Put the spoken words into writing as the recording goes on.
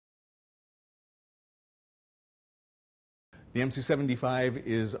The MC75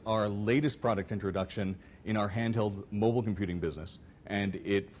 is our latest product introduction in our handheld mobile computing business, and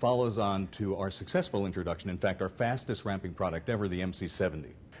it follows on to our successful introduction, in fact, our fastest ramping product ever, the MC70.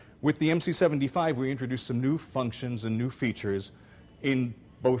 With the MC75, we introduced some new functions and new features in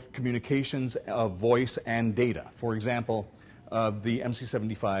both communications, voice, and data. For example, the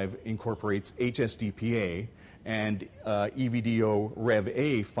MC75 incorporates HSDPA and EVDO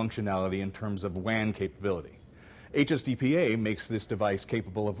Rev-A functionality in terms of WAN capability. HSDPA makes this device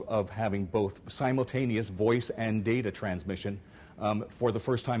capable of having both simultaneous voice and data transmission for the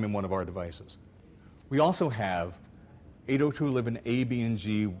first time in one of our devices. We also have 802.11a, B, and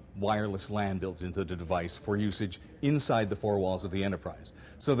G wireless LAN built into the device for usage inside the four walls of the enterprise,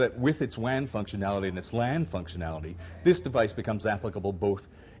 so that with its WAN functionality and its LAN functionality, this device becomes applicable both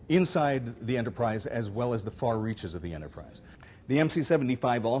inside the enterprise as well as the far reaches of the enterprise. The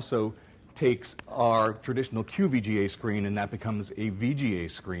MC75 also takes our traditional QVGA screen, and that becomes a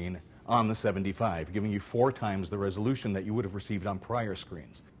VGA screen on the 75, giving you 4 times the resolution that you would have received on prior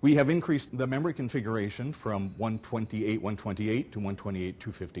screens. We have increased the memory configuration from 128/128 to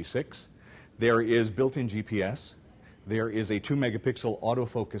 128/256. There is built-in GPS. There is a 2-megapixel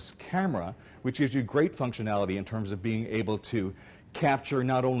autofocus camera, which gives you great functionality in terms of being able to capture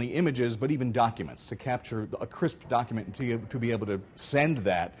not only images but even documents, to capture a crisp document and to be able to send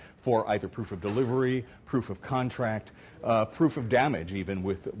that for either proof of delivery, proof of contract, proof of damage even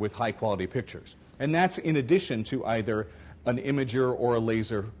with high quality pictures. And that's in addition to either an imager or a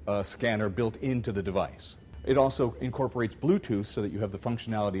laser scanner built into the device. It also incorporates Bluetooth so that you have the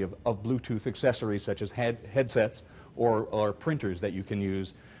functionality of Bluetooth accessories such as headsets or printers that you can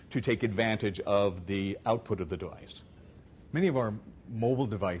use to take advantage of the output of the device. Many of our mobile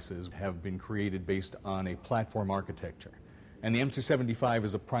devices have been created based on a platform architecture, and the MC75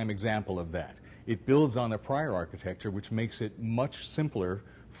 is a prime example of that. It builds on a prior architecture, which makes it much simpler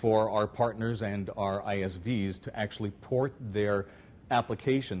for our partners and our ISVs to actually port their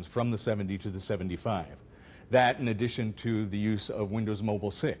applications from the 70 to the 75. That, in addition to the use of Windows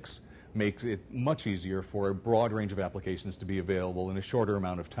Mobile 6, makes it much easier for a broad range of applications to be available in a shorter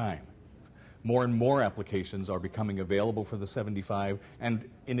amount of time. More and more applications are becoming available for the 75, and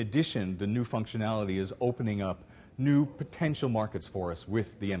in addition, the new functionality is opening up new potential markets for us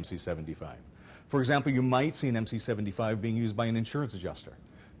with the MC75. For example, you might see an MC75 being used by an insurance adjuster,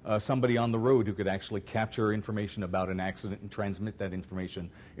 somebody on the road who could actually capture information about an accident and transmit that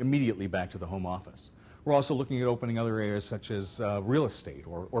information immediately back to the home office. We're also looking at opening other areas such as real estate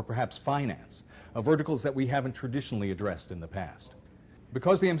or perhaps finance, verticals that we haven't traditionally addressed in the past.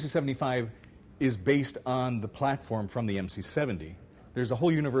 Because the MC75 is based on the platform from the MC70, there's a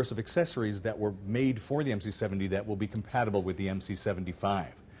whole universe of accessories that were made for the MC70 that will be compatible with the MC75.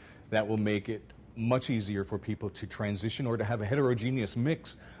 That will make it much easier for people to transition or to have a heterogeneous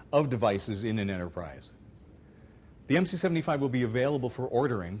mix of devices in an enterprise. The MC75 will be available for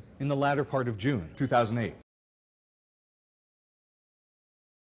ordering in the latter part of June 2008.